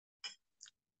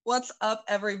What's up,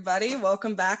 everybody?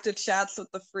 Welcome back to Chats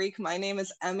with the Freak. My name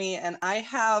is Emmy, and I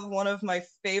have one of my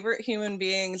favorite human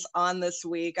beings on this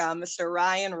week, Mr.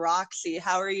 Ryan Roxie.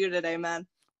 How are you today, man?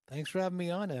 Thanks for having me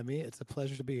on, Emmy. It's a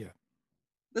pleasure to be here.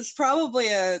 This is probably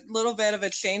a little bit of a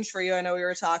change for you. I know we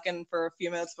were talking for a few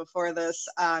minutes before this.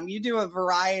 You do a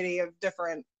variety of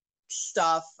different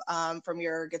stuff, from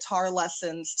your guitar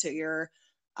lessons to your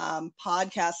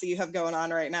podcast that you have going on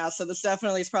right now. So this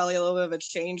definitely is probably a little bit of a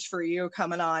change for you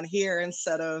coming on here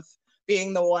instead of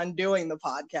being the one doing the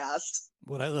podcast.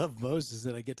 What I love most is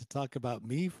that I get to talk about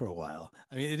me for a while.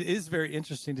 I mean, it is very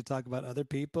interesting to talk about other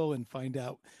people and find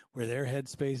out where their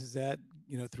headspace is at,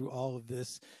 through all of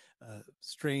this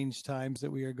strange times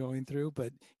that we are going through.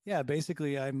 But yeah,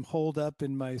 basically, I'm holed up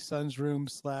in my son's room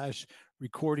slash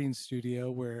recording studio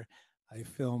where I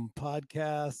film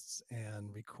podcasts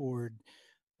and record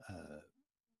uh,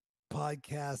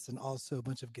 podcasts and also a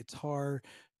bunch of guitar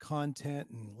content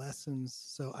and lessons.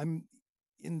 So I'm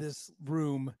in this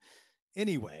room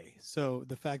anyway. So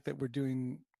the fact that we're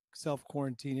doing self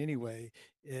quarantine anyway,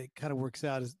 it kind of works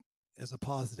out as a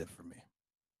positive for me.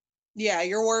 Yeah,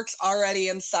 your work's already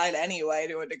inside anyway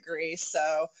to a degree.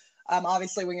 So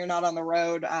obviously, when you're not on the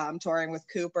road touring with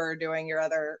Cooper, doing your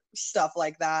other stuff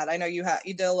like that, I know you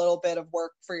did a little bit of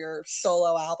work for your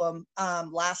solo album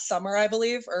last summer, I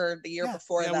believe, or the year Yeah,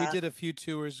 before yeah, we that. did a few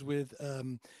tours with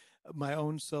my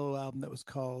own solo album that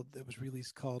was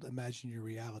released called Imagine Your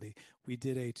Reality. We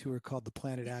did a tour called the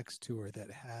Planet X tour that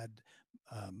had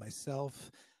myself,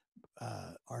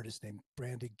 artist named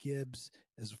Brandon Gibbs,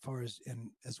 as far as and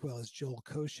as well as Joel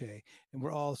Cochet, and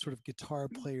we're all sort of guitar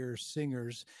players,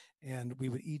 singers, and we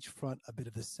would each front a bit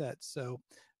of the set. So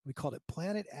we called it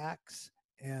Planet X,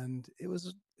 and it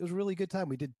was a really good time.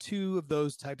 We did two of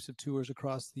those types of tours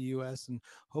across the U.S. and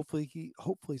hopefully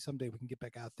someday we can get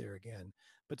back out there again.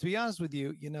 But to be honest with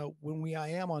you, when I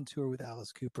am on tour with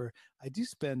Alice Cooper, I do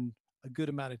spend a good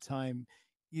amount of time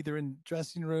either in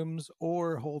dressing rooms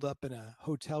or holed up in a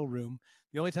hotel room.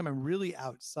 The only time I'm really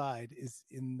outside is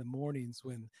in the mornings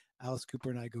when Alice Cooper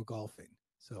and I go golfing.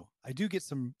 So I do get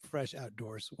some fresh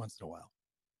outdoors once in a while.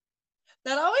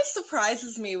 That always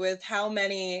surprises me with how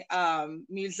many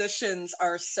musicians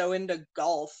are so into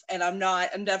golf. And I'm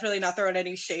definitely not throwing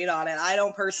any shade on it. I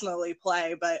don't personally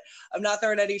play, but I'm not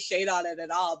throwing any shade on it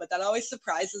at all. But that always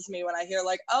surprises me when I hear,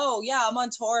 like, oh, yeah, I'm on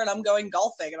tour and I'm going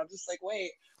golfing. And I'm just like,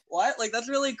 wait, what? Like, that's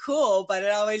really cool. But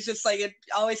it always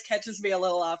catches me a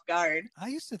little off guard. I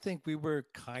used to think we were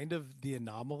kind of the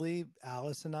anomaly,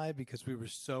 Alice and I, because we were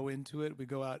so into it. We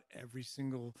go out every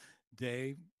single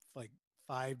day, like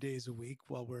 5 days a week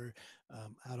while we're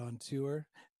out on tour.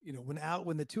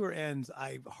 When the tour ends,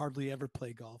 I hardly ever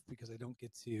play golf because I don't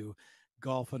get to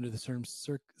golf under the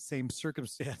same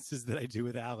circumstances that I do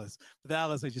with Alice. With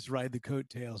Alice, I just ride the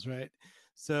coattails, right?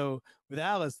 So with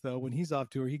Alice, though, when he's off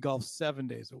tour, he golfs 7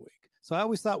 days a week. So I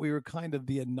always thought we were kind of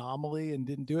the anomaly and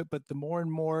didn't do it. But the more and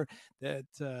more that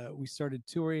we started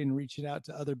touring and reaching out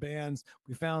to other bands,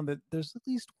 we found that there's at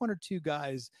least one or two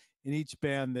guys in each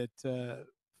band that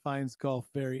finds golf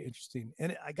very interesting.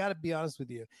 And I got to be honest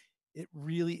with you, it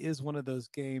really is one of those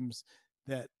games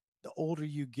that the older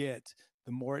you get,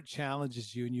 the more it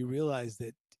challenges you, and you realize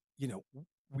that you know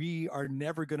we are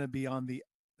never going to be on the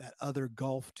that other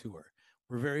golf tour.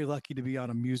 We're very lucky to be on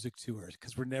a music tour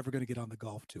because we're never going to get on the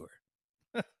golf tour.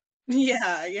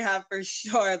 Yeah, yeah, for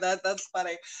sure. That's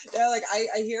funny. Yeah, like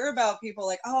I hear about people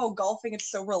like, oh, golfing,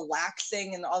 it's so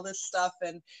relaxing and all this stuff.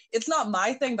 And it's not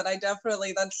my thing, but I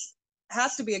definitely that's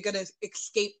has to be a good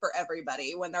escape for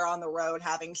everybody when they're on the road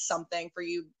having something for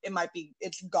you. It might be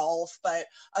it's golf, but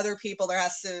other people there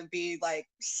has to be like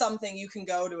something you can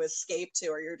go to escape to,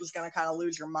 or you're just gonna kind of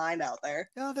lose your mind out there.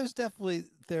 No, there's definitely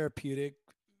therapeutic.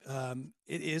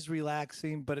 It is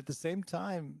relaxing, but at the same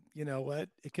time, you know what?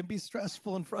 It can be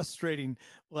stressful and frustrating,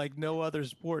 like no other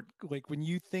sport. Like when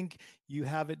you think you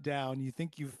have it down, you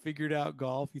think you've figured out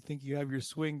golf, you think you have your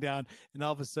swing down, and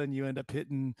all of a sudden you end up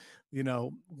hitting,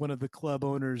 one of the club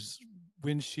owners'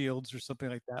 windshields or something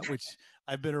like that, which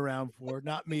I've been around for.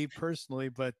 Not me personally,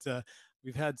 but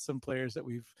we've had some players that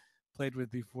we've played with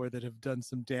before that have done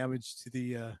some damage to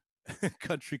the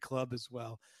country club as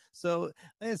well. So,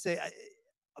 like I say,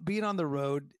 being on the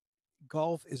road,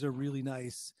 golf is a really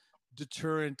nice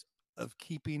deterrent of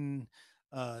keeping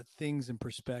things in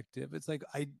perspective. It's like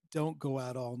I don't go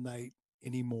out all night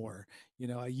anymore.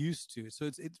 I used to. So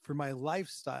it's for my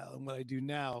lifestyle and what I do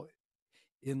now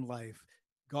in life.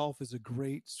 Golf is a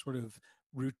great sort of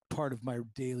part of my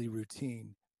daily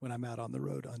routine when I'm out on the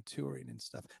road on touring and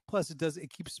stuff. Plus,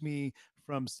 it keeps me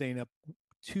from staying up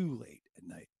too late at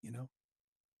night.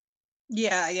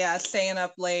 Yeah, yeah, staying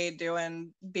up late,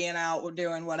 being out,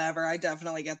 doing whatever. I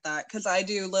definitely get that because I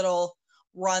do little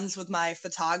runs with my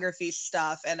photography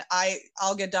stuff, and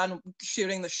I'll get done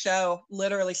shooting the show,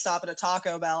 literally stop at a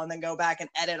Taco Bell, and then go back and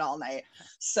edit all night.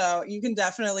 So you can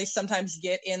definitely sometimes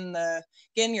get in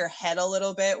your head a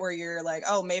little bit where you're like,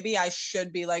 oh, maybe I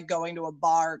should be like going to a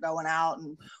bar, going out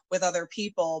and with other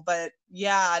people. But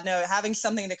yeah, no, having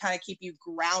something to kind of keep you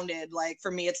grounded. Like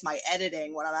for me, it's my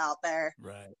editing when I'm out there.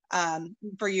 Right.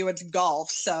 For you, it's golf.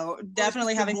 So Well, it's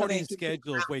definitely just the having something morning that keeps you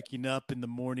schedule of waking up in the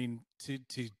morning to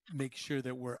make sure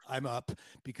that I'm up,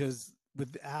 because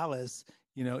with Alice,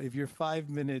 if you're 5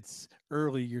 minutes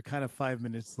early, you're kind of 5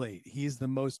 minutes late. He's the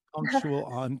most grounded. punctual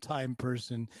on time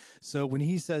person. So when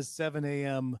he says 7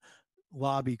 a.m.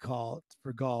 lobby call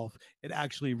for golf, it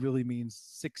actually really means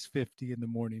 6:50 in the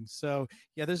morning. So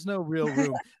yeah, there's no real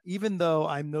room. Even though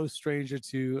I'm no stranger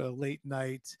to a late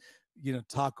night,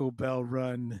 Taco Bell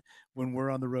run when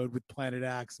we're on the road with Planet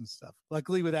Axe and stuff.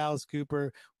 Luckily, with Alice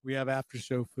Cooper, we have after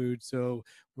show food, so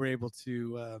we're able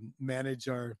to manage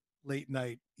our late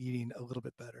night eating a little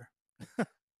bit better.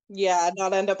 Yeah,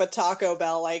 not end up at Taco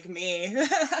Bell like me.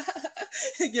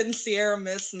 Getting Sierra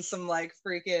Mist and some like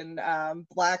freaking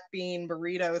black bean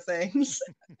burrito things.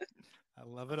 I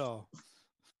love it all.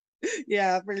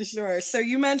 Yeah, for sure. So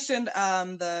you mentioned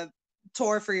the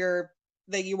tour for your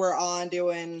that you were on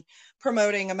doing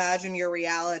promoting Imagine Your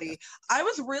Reality. I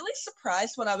was really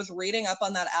surprised when I was reading up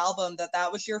on that album that that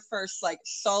was your first like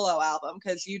solo album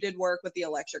because you did work with the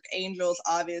Electric Angels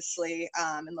obviously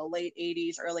in the late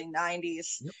 80s, early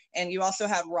 90s, Yep, and you also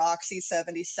had Roxie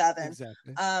 77.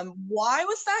 exactly. Why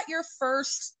was that your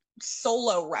first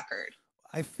solo record?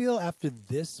 I feel after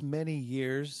this many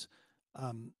years,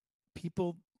 um,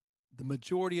 people, the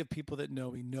majority of people that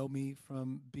know me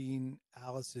from being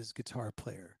Alice's guitar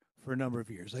player for a number of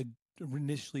years. I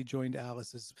initially joined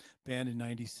Alice's band in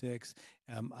 '96.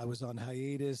 I was on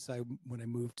hiatus when I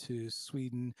moved to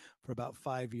Sweden for about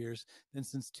 5 years. Then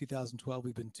since 2012,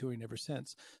 we've been touring ever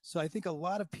since. So I think a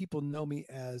lot of people know me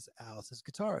as Alice's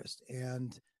guitarist,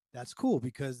 and that's cool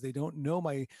because they don't know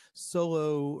my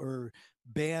solo or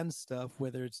band stuff,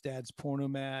 whether it's Dad's Porno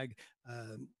Mag,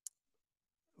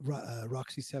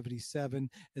 Roxie 77,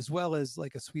 as well as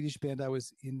like a Swedish band I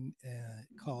was in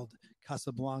called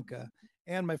Casablanca,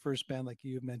 and my first band, like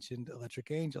you mentioned,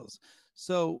 Electric Angels.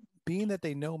 So, being that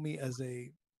they know me as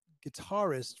a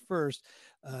guitarist first,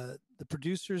 the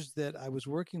producers that I was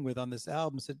working with on this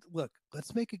album said, "Look,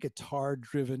 let's make a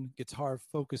guitar-driven,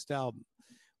 guitar-focused album.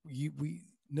 We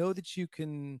know that you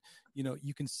can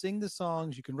sing the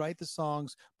songs, you can write the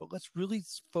songs, but let's really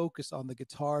focus on the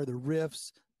guitar, the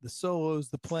riffs, the solos,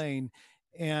 the playing,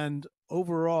 and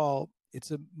overall it's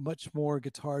a much more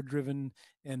guitar driven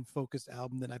and focused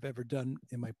album than I've ever done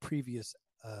in my previous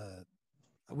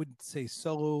I wouldn't say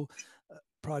solo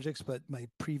projects, but my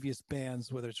previous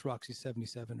bands, whether it's Roxy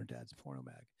 77 or Dad's Porno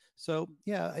Mag. So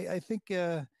yeah, I think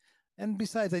and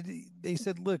besides, they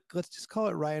said, look, let's just call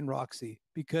it Ryan Roxy,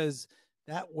 because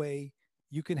that way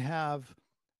you can have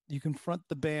you can front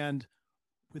the band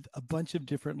with a bunch of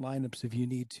different lineups if you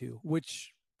need to,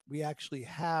 which we actually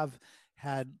have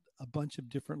had a bunch of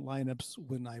different lineups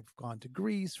when I've gone to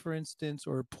Greece, for instance,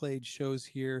 or played shows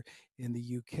here in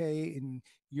the UK, in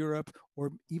Europe,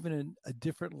 or even a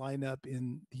different lineup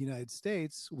in the United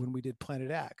States when we did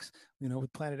Planet Axe.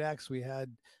 With Planet Axe, we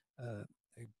had a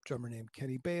drummer named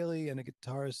Kenny Bailey and a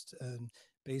guitarist and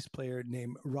bass player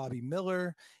named Robbie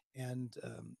Miller, and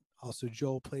also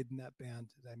Joel played in that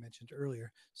band that I mentioned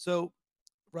earlier. So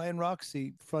Ryan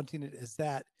Roxy fronting it as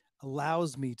that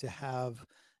allows me to have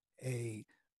a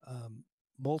um,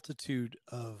 multitude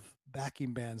of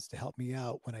backing bands to help me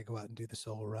out when I go out and do the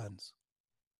solo runs.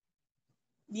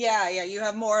 Yeah, yeah, you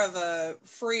have more of a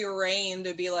free reign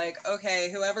to be like,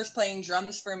 okay, whoever's playing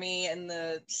drums for me in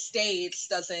the States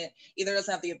doesn't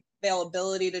have the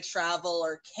availability to travel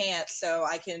or can't, so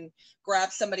I can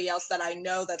grab somebody else that I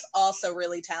know that's also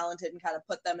really talented and kind of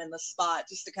put them in the spot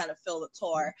just to kind of fill the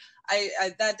tour.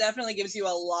 I that definitely gives you a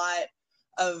lot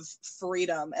of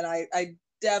freedom, and I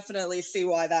definitely see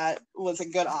why that was a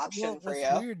good Well, option for what's you.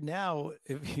 weird now,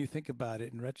 if you think about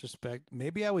it in retrospect,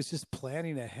 maybe I was just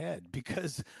planning ahead,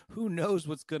 because who knows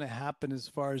what's going to happen as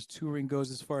far as touring goes,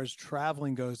 as far as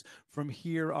traveling goes from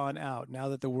here on out, now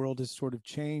that the world has sort of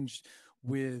changed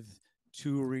with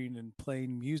touring and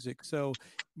playing music. So,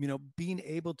 being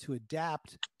able to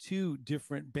adapt to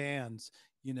different bands,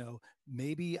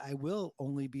 maybe I will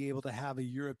only be able to have a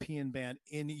European band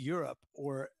in Europe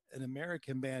or an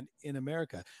American band in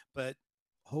America. But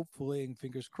hopefully, and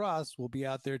fingers crossed, we'll be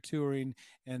out there touring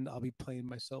and I'll be playing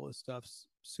my solo stuff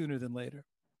sooner than later.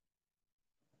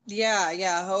 Yeah,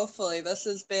 yeah, hopefully. This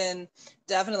has been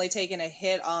definitely taking a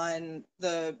hit on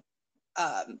the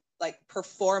like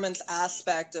performance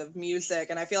aspect of music,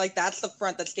 and I feel like that's the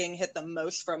front that's getting hit the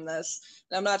most from this.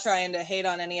 And I'm not trying to hate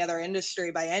on any other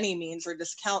industry by any means or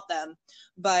discount them,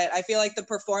 but I feel like the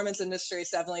performance industry is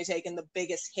definitely taking the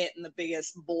biggest hit and the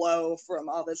biggest blow from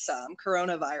all this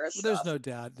coronavirus Well, there's stuff. no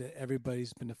doubt that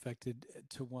everybody's been affected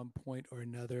to one point or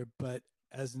another, but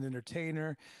as an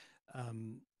entertainer,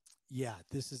 um, yeah,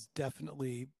 this has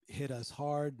definitely hit us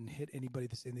hard and hit anybody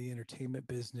that's in the entertainment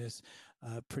business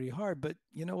pretty hard. But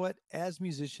you know what? As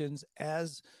musicians,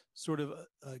 as sort of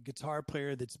a guitar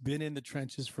player that's been in the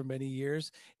trenches for many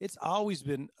years, it's always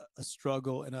been a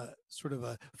struggle and a sort of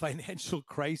a financial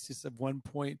crisis of one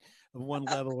point, of one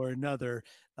level or another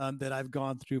that I've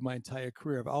gone through my entire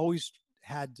career. I've always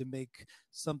had to make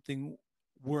something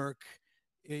work,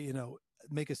 you know,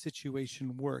 make a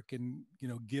situation work and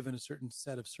given a certain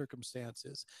set of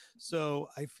circumstances. So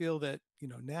I feel that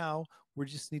now we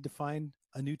just need to find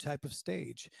a new type of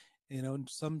stage,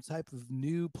 some type of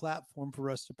new platform for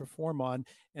us to perform on.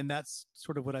 And that's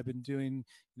sort of what I've been doing,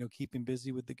 keeping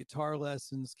busy with the guitar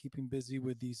lessons, keeping busy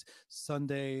with these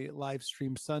Sunday live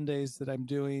stream Sundays that I'm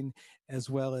doing, as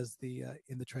well as the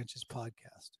In the Trenches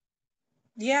podcast.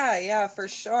 Yeah, yeah, for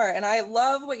sure. And I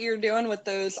love what you're doing with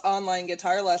those online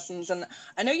guitar lessons. And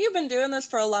I know you've been doing this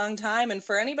for a long time. And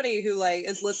for anybody who like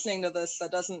is listening to this that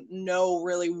doesn't know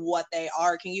really what they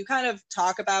are, can you kind of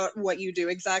talk about what you do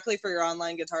exactly for your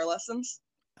online guitar lessons?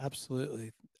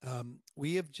 Absolutely.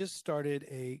 We have just started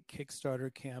a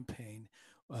Kickstarter campaign.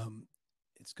 Um,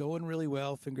 it's going really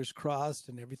well, fingers crossed,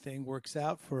 and everything works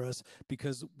out for us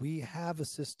because we have a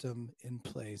system in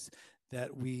place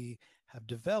that we have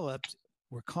developed.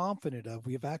 We're confident of.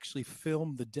 We have actually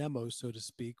filmed the demo, so to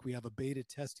speak. We have a beta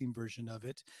testing version of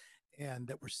it, and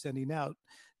that we're sending out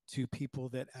to people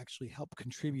that actually help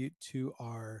contribute to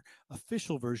our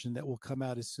official version that will come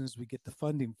out as soon as we get the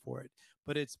funding for it.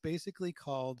 But it's basically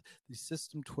called the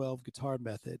System 12 Guitar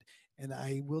Method. And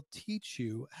I will teach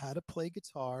you how to play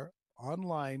guitar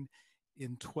online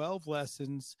in 12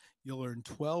 lessons. You'll learn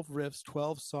 12 riffs,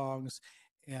 12 songs.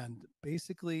 And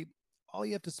basically, all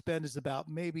you have to spend is about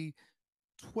maybe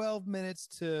 12 minutes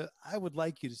to, I would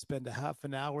like you to spend a half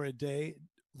an hour a day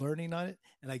learning on it.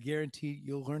 And I guarantee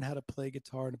you'll learn how to play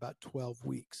guitar in about 12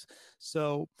 weeks.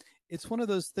 So it's one of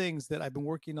those things that I've been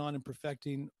working on and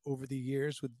perfecting over the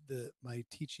years with my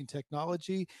teaching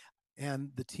technology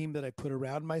and the team that I put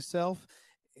around myself.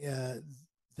 Uh,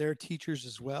 they're teachers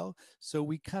as well. So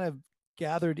we kind of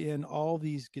gathered in all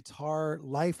these guitar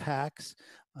life hacks,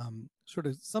 sort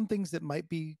of some things that might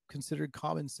be considered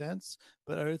common sense,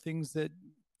 but other things that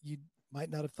you might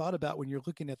not have thought about when you're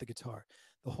looking at the guitar.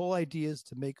 The whole idea is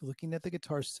to make looking at the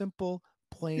guitar simple,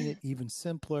 playing it even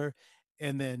simpler,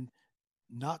 and then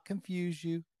not confuse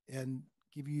you and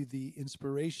give you the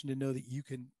inspiration to know that you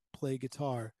can play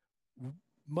guitar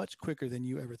much quicker than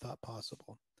you ever thought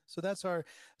possible. So that's our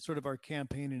sort of our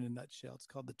campaign in a nutshell. It's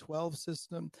called the 12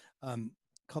 system,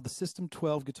 called the System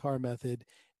 12 Guitar Method.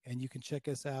 And you can check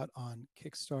us out on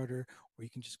Kickstarter, or you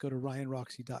can just go to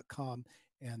ryanroxie.com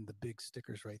and the big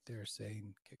stickers right there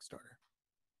saying Kickstarter.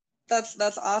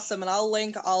 That's awesome, and I'll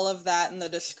link all of that in the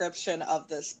description of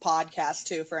this podcast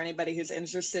too for anybody who's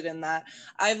interested in that.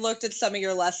 I've looked at some of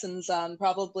your lessons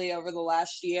probably over the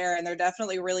last year, and they're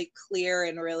definitely really clear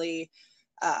and really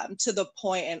to the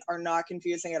point and are not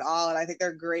confusing at all. And I think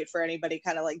they're great for anybody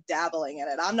kind of like dabbling in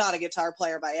it. I'm not a guitar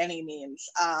player by any means,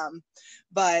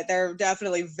 but they're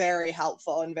definitely very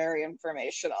helpful and very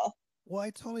informational. Well, I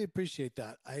totally appreciate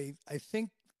that. I think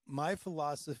my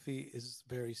philosophy is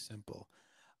very simple.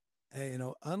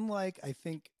 Unlike I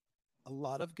think a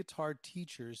lot of guitar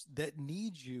teachers that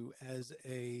need you as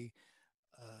a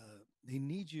they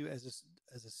need you as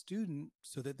a student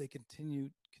so that they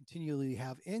continually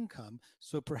have income.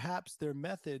 So perhaps their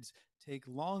methods take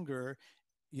longer,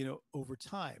 over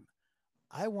time.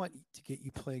 I want to get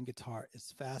you playing guitar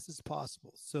as fast as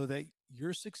possible so that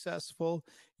you're successful,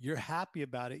 you're happy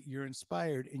about it, you're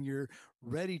inspired, and you're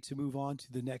ready to move on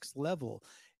to the next level.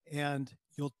 And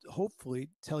you'll hopefully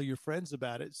tell your friends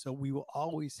about it. So we will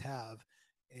always have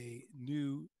a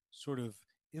new sort of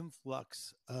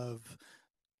influx of,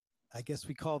 I guess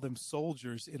we call them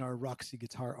soldiers in our Roxy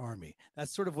Guitar Army.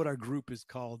 That's sort of what our group is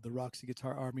called, the Roxy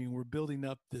Guitar Army. And we're building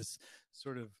up this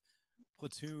sort of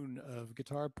platoon of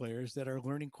guitar players that are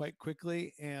learning quite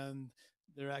quickly and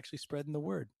they're actually spreading the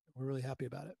word. We're really happy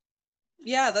about it.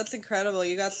 Yeah, that's incredible.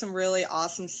 You got some really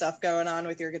awesome stuff going on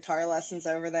with your guitar lessons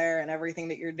over there and everything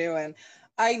that you're doing.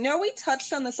 I know we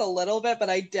touched on this a little bit, but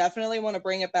I definitely want to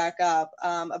bring it back up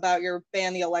about your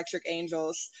band, the Electric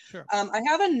Angels. Sure. I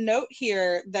have a note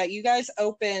here that you guys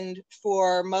opened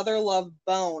for Mother Love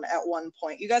Bone at one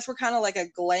point. You guys were kind of like a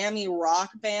glammy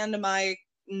rock band, to my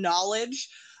knowledge.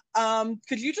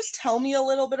 Could you just tell me a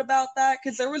little bit about that?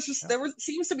 Because Yeah. there was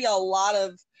seems to be a lot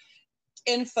of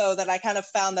info that I kind of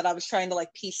found that I was trying to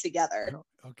like piece together.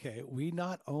 Okay, we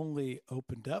not only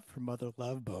opened up for Mother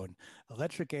Love Bone,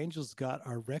 Electric Angels got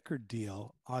our record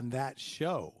deal on that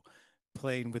show,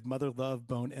 playing with Mother Love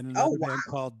Bone and Oh another wow. band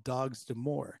called Dogs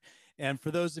D'Amour. And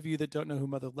for those of you that don't know who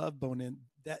Mother Love Bone is,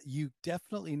 that you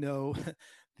definitely know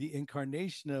the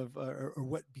incarnation of or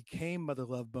what became Mother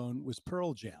Love Bone was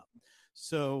Pearl Jam.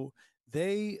 So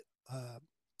they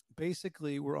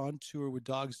basically were on tour with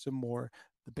Dogs D'Amour.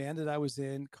 The band that I was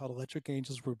in called Electric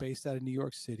Angels were based out of New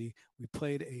York City. We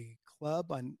played a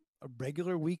club on a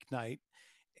regular weeknight,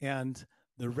 and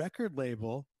the record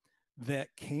label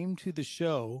that came to the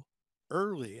show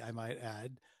early, I might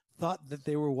add, thought that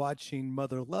they were watching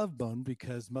Mother Love Bone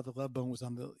because Mother Love Bone was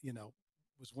on the,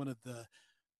 was one of the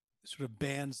sort of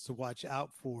bands to watch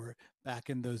out for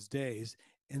back in those days.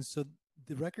 And so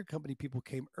the record company people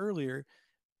came earlier,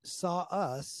 saw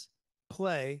us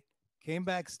play, came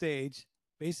backstage,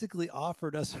 basically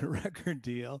offered us a record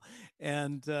deal,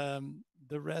 and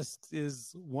the rest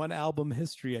is one album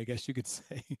history, I guess you could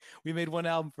say. We made one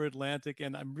album for Atlantic,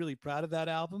 and I'm really proud of that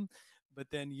album. But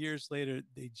then years later,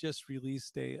 they just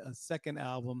released a second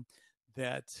album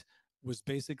that was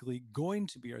basically going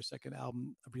to be our second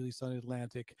album released on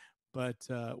Atlantic. But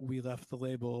we left the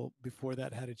label before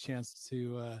that had a chance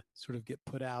to sort of get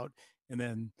put out, and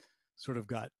then sort of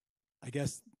got, I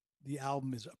guess the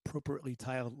album is appropriately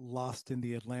titled Lost in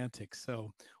the Atlantic.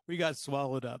 So we got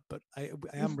swallowed up, but I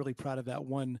am really proud of that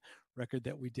one record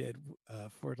that we did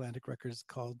for Atlantic Records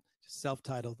called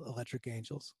self-titled Electric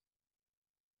Angels.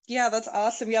 Yeah, that's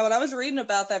awesome. Yeah, when I was reading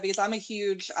about that, because I'm a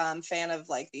huge fan of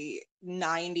like the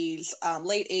 90s,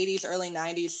 late 80s, early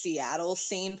 90s Seattle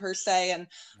scene per se. And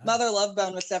Mother Nice. Love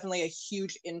Bone was definitely a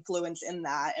huge influence in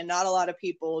that. And not a lot of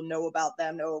people know about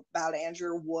them, know about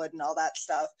Andrew Wood and all that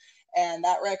stuff. And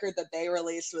that record that they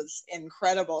released was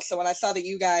incredible. So when I saw that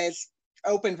you guys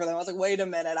opened for them, I was like, wait a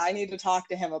minute, I need to talk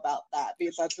to him about that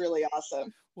because that's really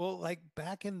awesome. Well, like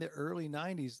back in the early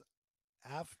 90s,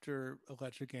 after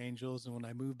Electric Angels and when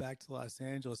I moved back to Los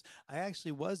Angeles, I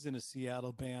actually was in a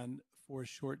Seattle band for a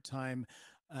short time,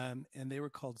 and they were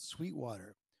called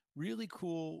Sweetwater. Really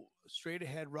cool, straight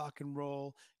ahead rock and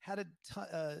roll. Had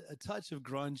a touch of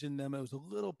grunge in them. It was a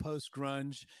little post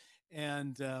grunge,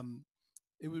 and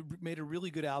made a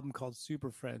really good album called Super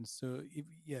Friends. So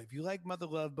if you like Mother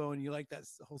Love Bone, you like that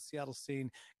whole Seattle scene,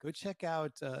 go check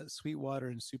out Sweetwater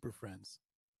and Super Friends.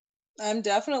 I'm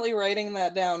definitely writing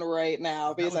that down right now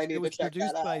That because was I it need to was check that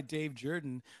produced out. by Dave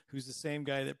Jordan, who's the same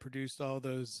guy that produced all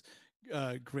those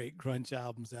great grunge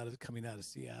albums coming out of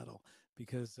Seattle.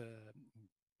 Because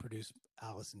produced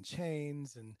Alice in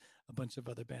Chains and a bunch of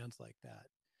other bands like that.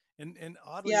 And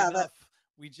oddly Yeah, that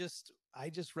enough, I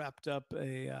just wrapped up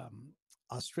a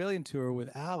Australian tour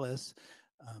with Alice.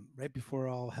 Right before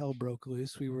all hell broke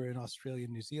loose, we were in Australia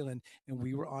and New Zealand, and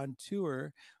we were on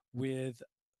tour with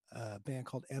a band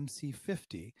called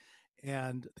MC50,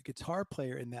 and the guitar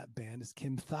player in that band is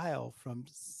Kim Thile from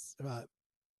uh,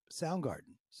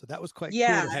 Soundgarden. So that was quite cool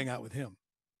yeah, to hang out with him.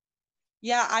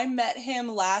 yeah. I met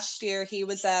him last year. He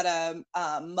was at a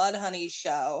Mudhoney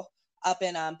show up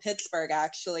in Pittsburgh,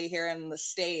 actually, here in the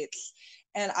States.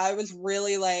 And I was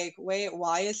really like, wait,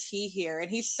 why is he here?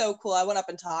 And he's so cool. I went up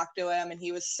and talked to him, and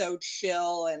he was so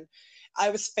chill. And I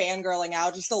was fangirling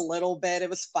out just a little bit. It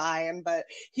was fine, but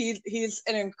he's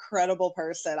an incredible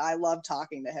person. I love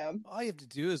talking to him. All you have to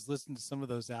do is listen to some of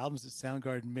those albums that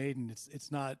Soundgarden made, and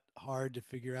it's not hard to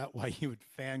figure out why you would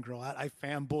fangirl out. I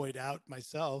fanboyed out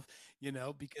myself,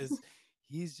 because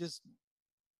he's just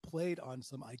played on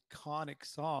some iconic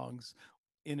songs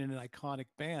in an iconic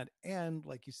band, and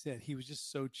like you said, he was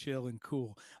just so chill and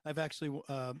cool. I've actually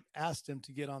asked him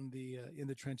to get on the In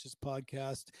the Trenches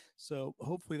podcast, so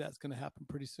hopefully that's going to happen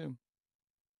pretty soon.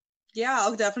 Yeah,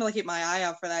 I'll definitely keep my eye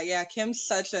out for that. Yeah, Kim's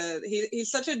he's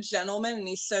such a gentleman and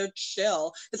he's so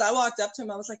chill. Because I walked up to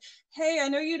him, I was like, "Hey, I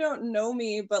know you don't know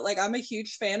me, but like I'm a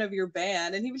huge fan of your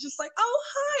band." And he was just like, "Oh,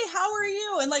 hi, how are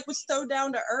you?" And like was so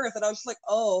down to earth. And I was just like,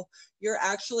 "Oh, you're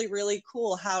actually really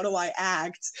cool. How do I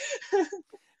act?"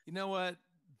 You know what?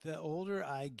 The older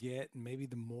I get, and maybe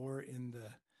the more in the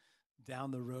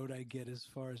down the road I get as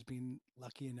far as being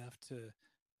lucky enough to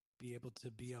be able to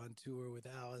be on tour with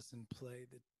Alice and play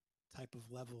the type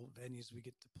of level venues we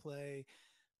get to play,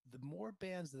 the more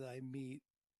bands that I meet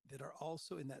that are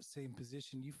also in that same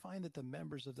position, you find that the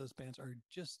members of those bands are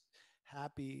just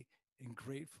happy and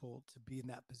grateful to be in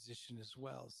that position as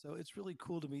well. So it's really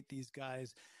cool to meet these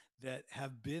guys that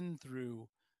have been through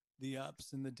the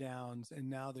ups and the downs, and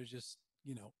now they're just,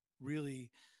 really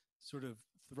sort of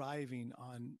thriving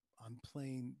on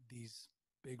playing these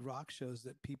big rock shows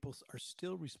that people are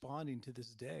still responding to this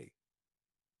day.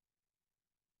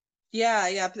 Yeah,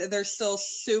 yeah, they're still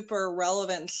super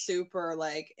relevant, super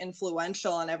like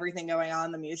influential on everything going on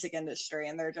in the music industry,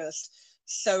 and they're just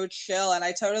so chill. And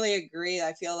I totally agree.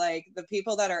 I feel like the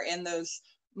people that are in those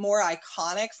more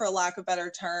iconic, for lack of a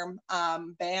better term,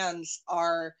 bands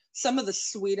are some of the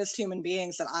sweetest human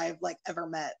beings that I've like ever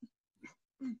met.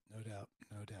 No doubt,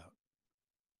 no doubt.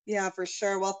 Yeah, for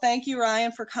sure. Well, thank you,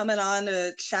 Ryan, for coming on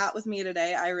to chat with me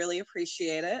today. I really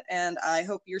appreciate it. And I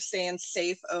hope you're staying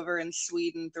safe over in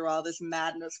Sweden through all this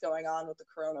madness going on with the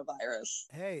coronavirus.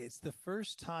 Hey, it's the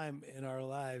first time in our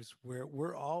lives where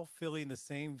we're all feeling the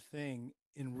same thing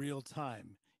in real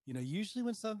time. Usually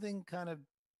when something kind of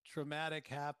traumatic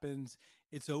happens,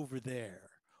 it's over there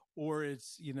or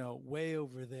it's, way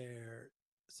over there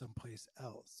someplace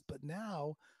else. But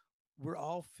now we're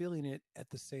all feeling it at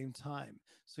the same time.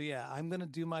 So yeah, I'm going to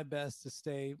do my best to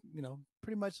stay,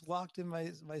 pretty much locked in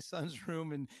my son's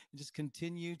room and just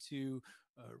continue to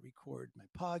record my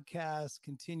podcast,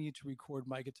 continue to record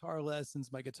my guitar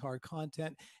lessons, my guitar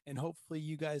content, and hopefully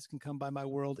you guys can come by my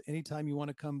world anytime you want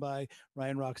to come by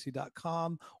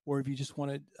ryanroxie.com, or if you just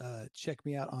want to check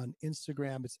me out on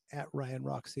Instagram, it's at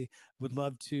ryanroxie. Would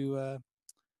love to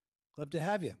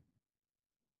have you.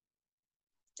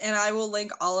 And I will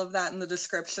link all of that in the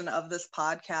description of this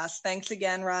podcast. Thanks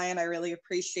again, Ryan. I really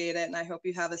appreciate it. And I hope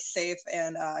you have a safe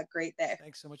and great day.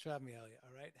 Thanks so much for having me, Elliot.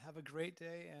 All right. Have a great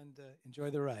day and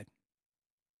enjoy the ride.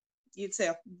 You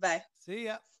too. Bye. See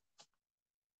ya.